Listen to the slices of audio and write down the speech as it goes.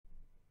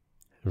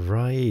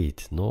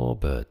Right,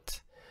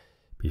 Norbert.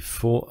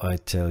 Before I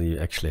tell you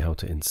actually how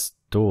to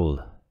install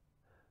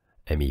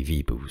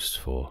MEV-boost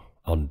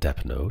on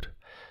DAppNode,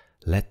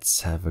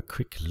 let's have a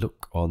quick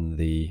look on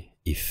the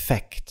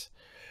effect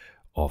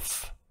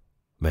of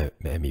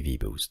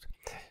MEV-boost.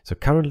 So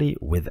currently,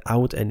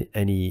 without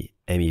any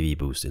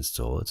MEV-boost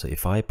installed, so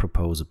if I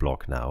propose a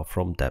block now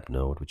from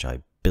DAppNode, which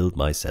I build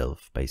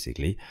myself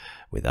basically,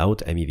 without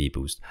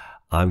MEV-boost,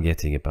 I'm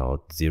getting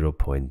about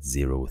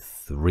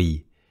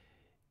 0.03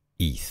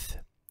 ETH.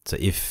 So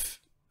if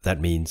that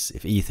means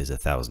if ETH is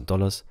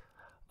 $1,000,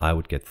 I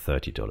would get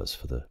 $30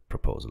 for the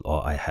proposal,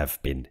 or I have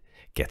been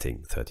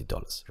getting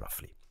 $30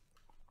 roughly.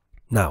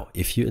 Now,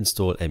 if you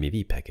install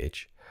MEV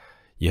package,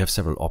 you have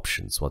several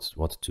options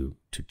what to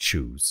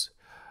choose.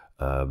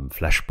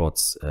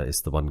 Flashbots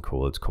is the one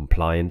called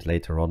compliant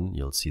later on.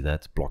 You'll see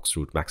that.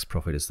 Bloxroot max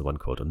profit is the one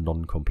called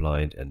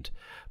non-compliant, and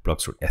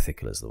Bloxroot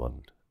ethical is the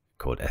one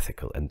called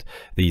ethical. And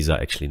these are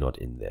actually not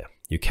in there.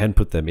 You can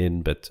put them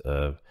in, but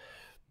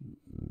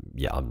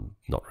yeah, I'm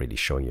not really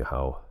showing you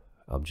how.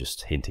 I'm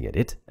just hinting at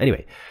it.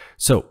 Anyway,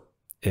 so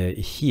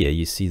here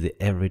you see the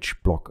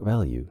average block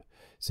value.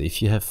 So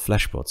if you have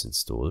flashbots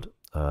installed,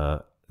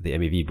 the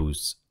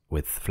MEV-boosts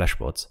with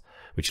flashbots,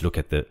 which look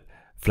at the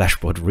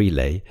flashbot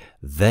relay,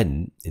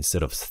 then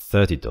instead of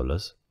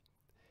 $30,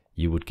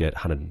 you would get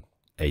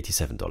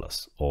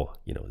 $187, or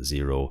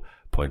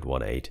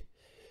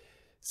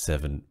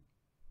 0.187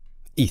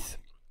 ETH.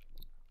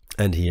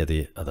 And here are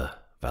the other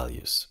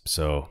values.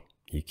 So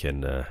you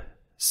can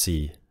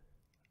see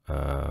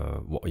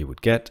what you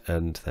would get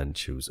and then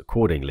choose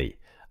accordingly.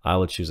 I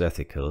will choose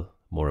ethical,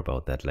 more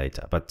about that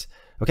later. But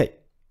okay,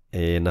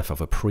 enough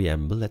of a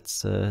preamble.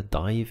 Let's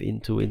dive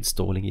into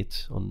installing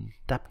it on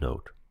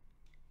DAppNode.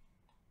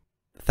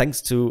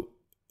 Thanks to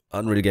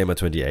Unreal Gamer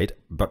 28,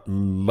 but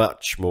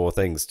much more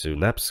thanks to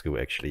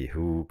Nabsku actually,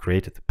 who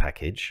created the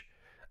package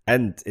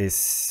and is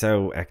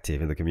so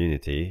active in the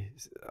community,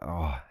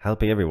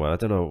 helping everyone. I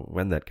don't know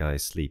when that guy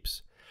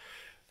sleeps.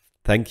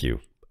 Thank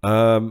you.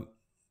 Now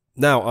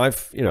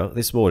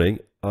this morning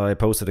I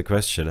posted a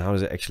question, how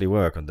does it actually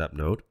work on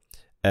DAppNode?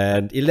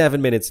 And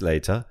 11 minutes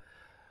later,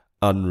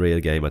 Unreal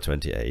Gamer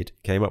 28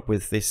 came up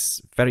with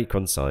this very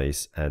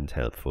concise and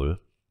helpful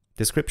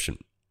description,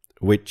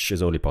 which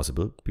is only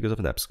possible because of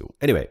Nabsku.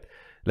 Anyway,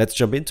 let's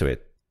jump into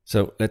it.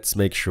 So let's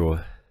make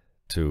sure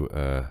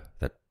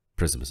that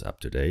Prysm is up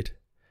to date.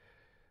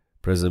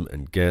 Prysm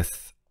and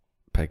Geth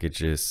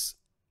packages.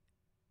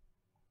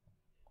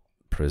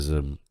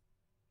 Prysm.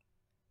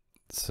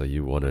 So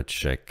you want to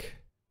check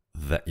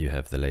that you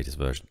have the latest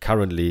version.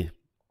 Currently,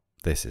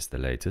 this is the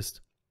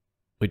latest,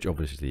 which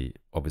obviously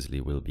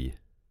will be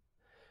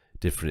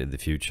different in the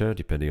future,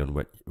 depending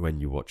on when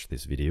you watch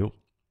this video.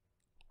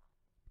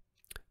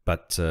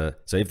 But so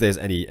if there's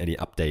any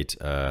update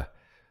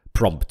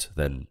prompt,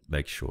 then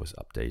make sure it's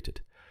updated.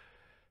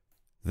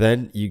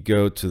 Then you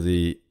go to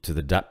the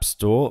Dapp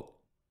store.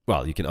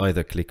 Well, you can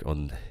either click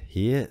on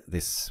here.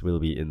 This will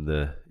be in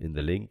the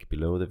link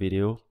below the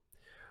video.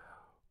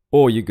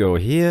 Or you go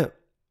here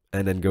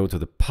and then go to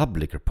the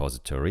public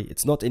repository.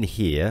 It's not in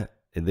here,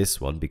 in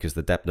this one, because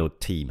the DAppNode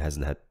team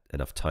hasn't had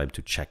enough time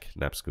to check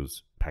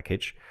Nabsku's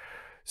package.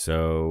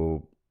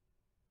 So,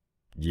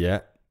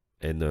 yeah,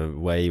 in a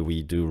way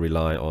we do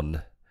rely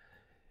on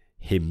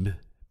him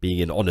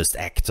being an honest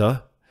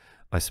actor,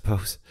 I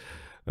suppose.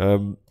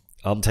 I'm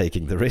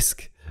taking the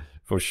risk,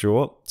 for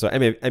sure. So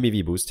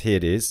MEV-boost, here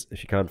it is.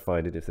 If you can't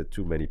find it, if there are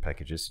too many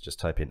packages, just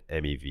type in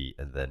MEV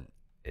and then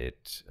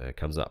it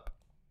comes up.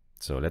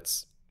 So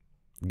let's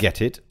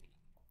get it.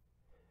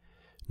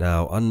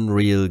 Now,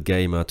 Unreal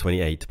Gamer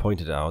 28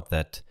 pointed out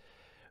that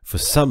for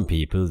some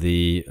people,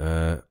 the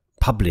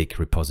public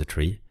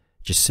repository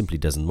just simply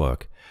doesn't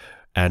work.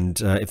 And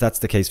if that's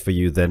the case for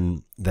you,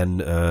 then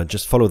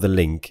just follow the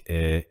link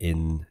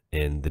in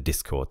the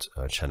Discord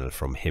channel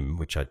from him,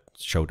 which I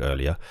showed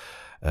earlier,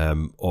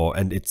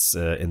 and it's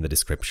in the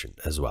description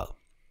as well.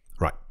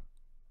 Right.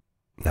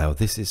 Now,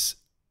 this is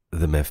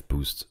the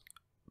MEV-boost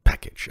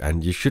package,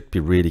 and you should be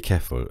really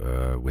careful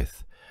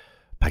with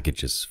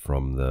packages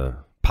from the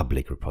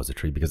public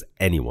repository, because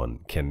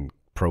anyone can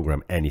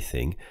program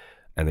anything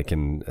and they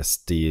can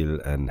steal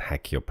and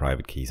hack your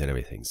private keys and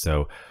everything.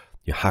 So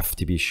you have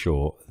to be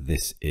sure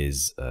this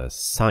is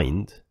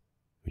signed,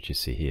 which you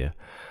see here,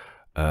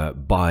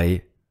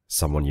 by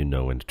someone you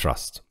know and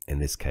trust. In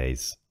this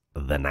case,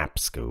 the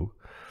Nabsku,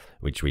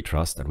 which we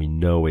trust, and we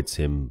know it's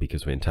him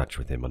because we're in touch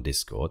with him on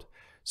Discord.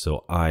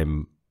 So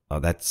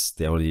that's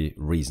the only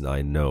reason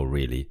I know,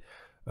 really,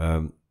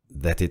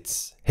 that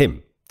it's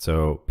him.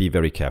 So be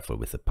very careful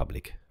with the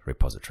public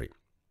repository.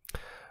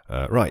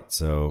 Right,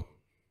 so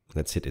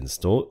let's hit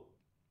install.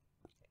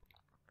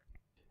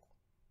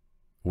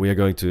 We are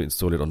going to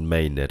install it on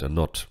mainnet and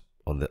not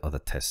on the other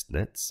test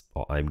nets,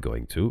 or I'm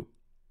going to.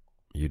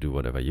 You do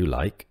whatever you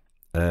like.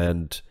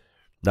 And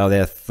now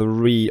there are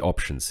 3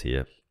 options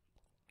here.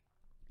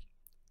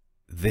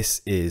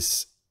 This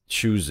is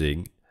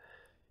choosing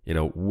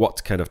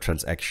what kind of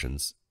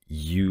transactions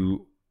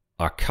you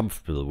are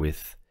comfortable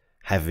with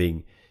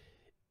having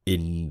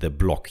in the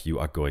block you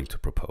are going to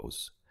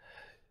propose.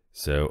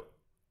 So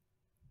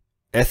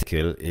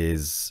ethical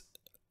is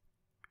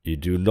you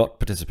do not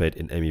participate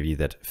in MEV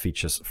that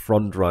features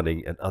front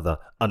running and other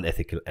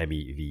unethical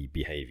MEV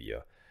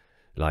behavior,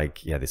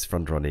 like this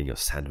front running or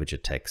sandwich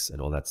attacks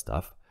and all that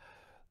stuff.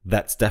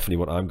 That's definitely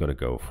what I'm going to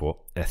go for,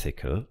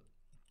 ethical.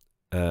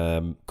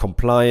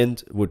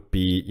 Compliant would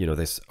be,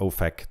 this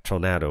OFAC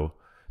tornado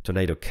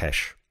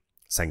cache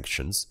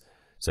sanctions.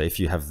 So if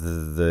you have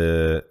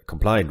the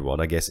compliant one,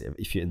 I guess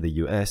if you're in the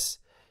US,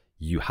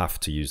 you have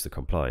to use the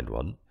compliant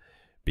one,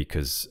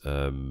 because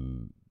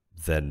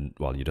then,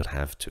 well, you don't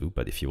have to,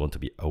 but if you want to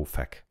be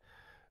OFAC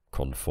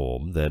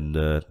conform, then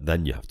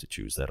you have to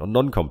choose that. Or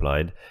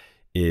non-compliant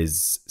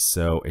is,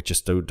 so it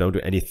just don't do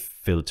any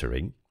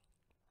filtering,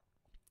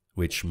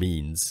 which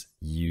means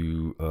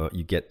you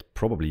get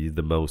probably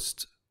the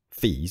most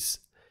fees,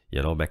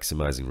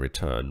 maximizing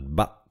return,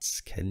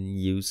 but can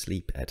you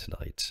sleep at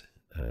night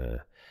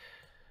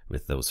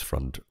with those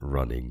front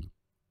running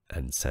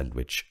and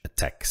sandwich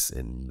attacks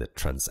in the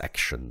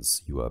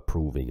transactions you are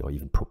approving or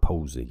even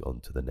proposing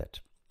onto the net?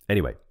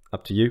 Anyway,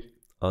 up to you.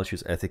 I'll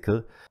choose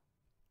ethical.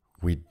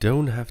 We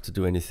don't have to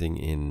do anything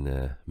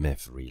in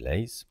MEV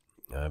relays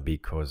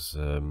because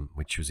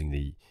we're choosing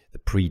the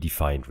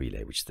predefined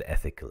relay, which is the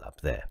ethical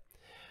up there.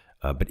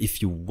 But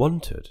if you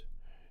wanted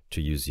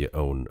to use your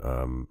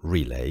own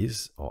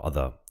relays or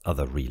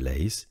other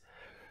relays,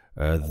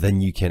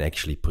 then you can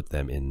actually put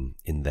them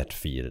in that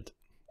field.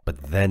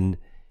 But then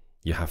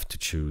you have to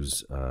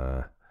choose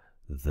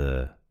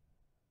the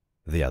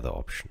other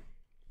option.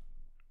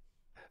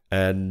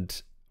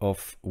 And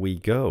off we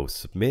go.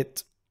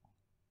 Submit.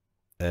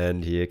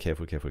 And here,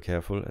 careful, careful,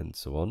 careful, and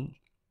so on.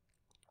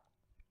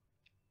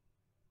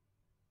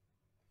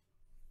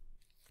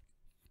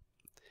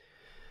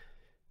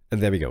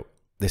 And there we go.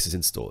 This is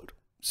installed.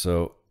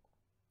 So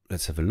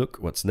let's have a look.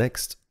 What's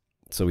next?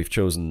 So we've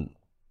chosen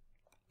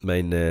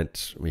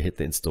mainnet. We hit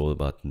the install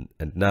button.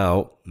 And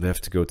now we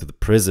have to go to the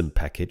Prysm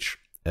package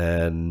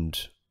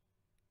and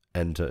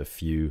enter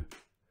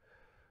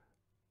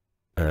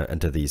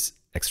these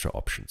extra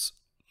options.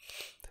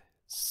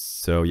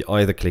 So you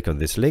either click on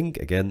this link,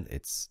 again,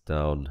 it's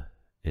down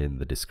in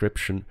the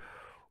description,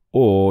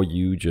 or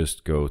you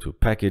just go to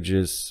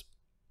packages,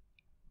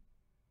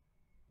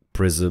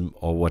 Prysm,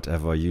 or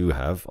whatever you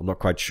have. I'm not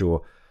quite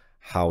sure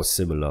how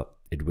similar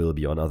it will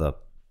be on other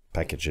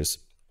packages,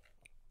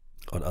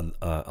 on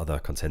other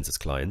consensus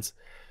clients.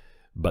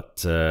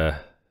 But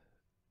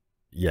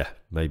yeah,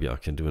 maybe I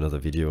can do another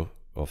video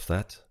of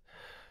that.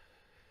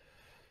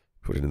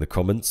 Put it in the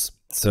comments.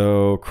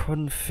 So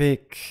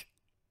config,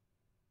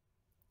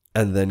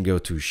 and then go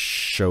to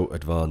show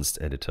advanced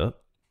editor.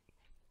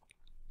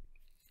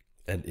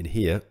 And in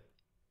here,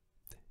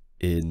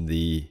 in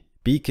the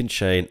beacon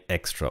chain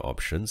extra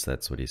options,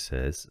 that's what he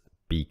says,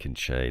 beacon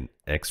chain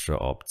extra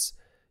opts,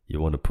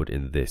 you want to put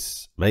in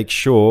this. Make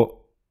sure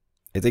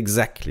it's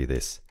exactly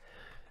this.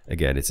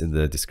 Again, it's in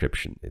the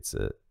description. It's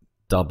a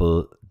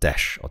double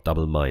dash or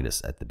double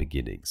minus at the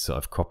beginning. So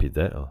I've copied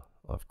that. Oh,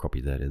 I've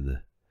copied that in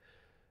the,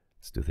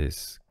 let's do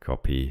this,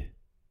 copy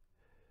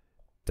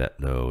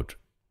DAppNode.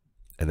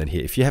 And then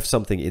here, if you have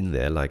something in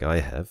there like I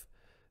have,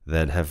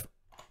 then have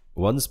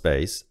one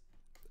space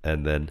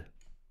and then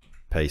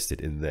paste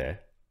it in there.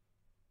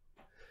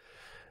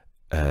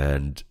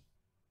 And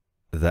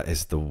that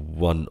is the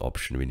one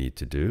option we need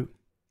to do.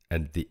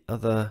 And the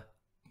other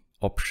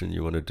option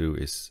you want to do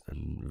is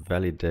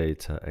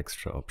validator,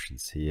 extra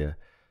options here,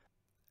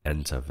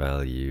 enter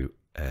value,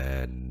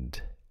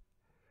 and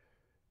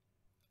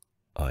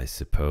I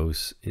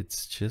suppose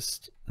it's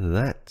just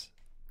that.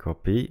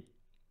 Copy.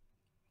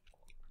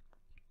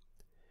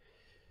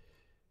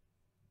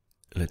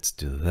 Let's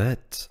do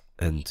that.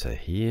 Enter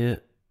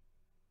here.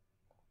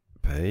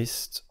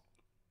 Paste.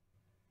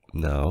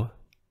 Now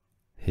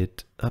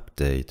hit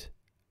update.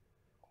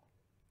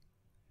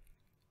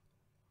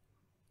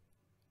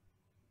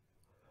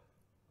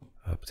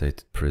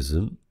 Updated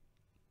Prysm.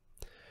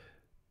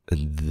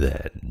 And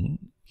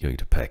then going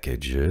to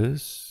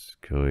packages,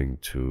 going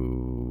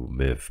to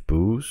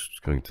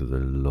MEV-boost, going to the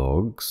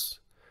logs.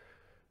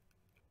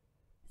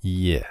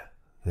 Yeah,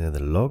 they're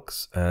the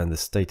logs, and the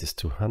state is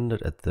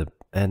 200 at the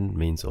end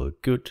means all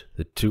good.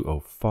 The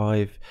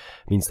 205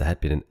 means there had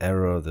been an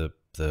error,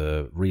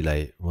 the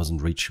relay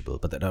wasn't reachable,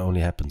 but that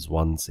only happens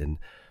once in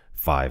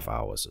 5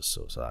 hours or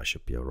so, so I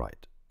should be all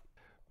right.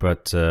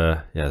 But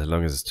yeah, as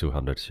long as it's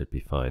 200, it should be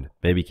fine.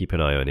 Maybe keep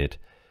an eye on it.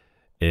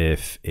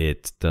 If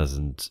it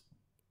doesn't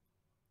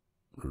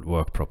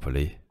work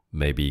properly,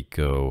 maybe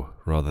go,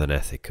 rather than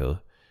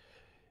ethical,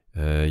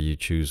 you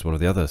choose one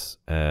of the others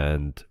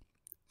and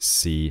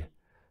see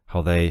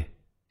how they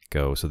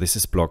go. So this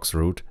is blocks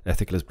root,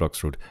 ethical is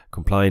blocks root,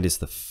 compliant is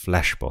the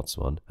flashbots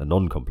one, and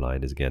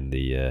non-compliant is again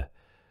the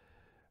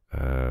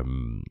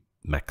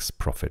max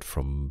profit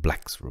from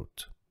blacks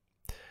root.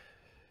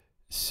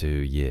 So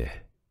yeah,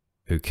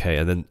 okay.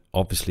 And then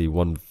obviously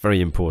one very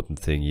important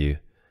thing you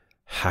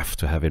have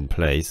to have in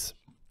place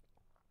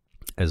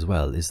as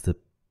well is the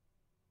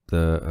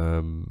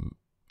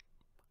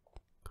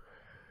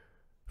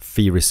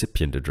fee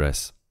recipient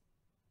address.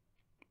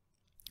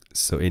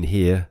 So in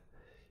here,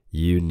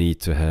 you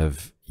need to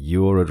have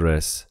your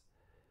address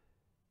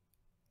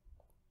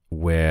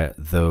where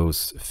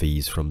those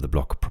fees from the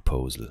block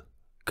proposal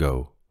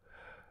go.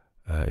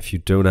 If you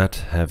do not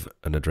have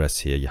an address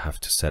here, you have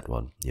to set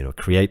one. You know,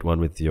 create one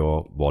with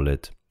your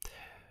wallet.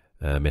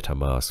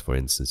 MetaMask, for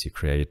instance, you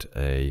create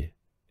a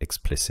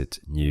explicit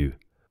new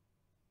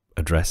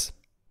address.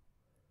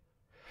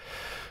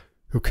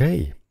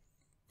 Okay,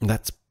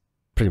 that's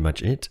pretty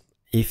much it.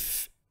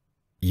 If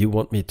you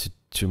want me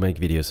to make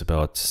videos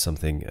about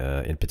something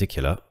in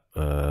particular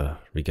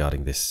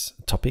regarding this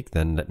topic,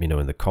 then let me know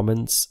in the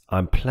comments.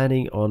 I'm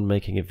planning on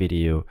making a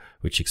video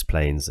which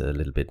explains a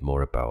little bit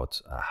more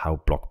about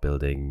how block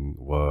building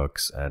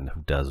works and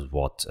who does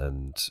what,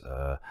 and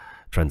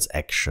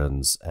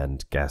transactions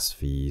and gas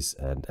fees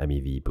and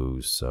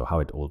MEV-boost, so how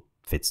it all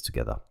fits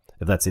together.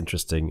 If that's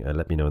interesting,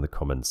 let me know in the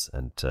comments,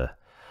 and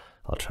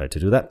I'll try to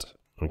do that.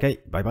 Okay,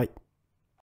 bye bye.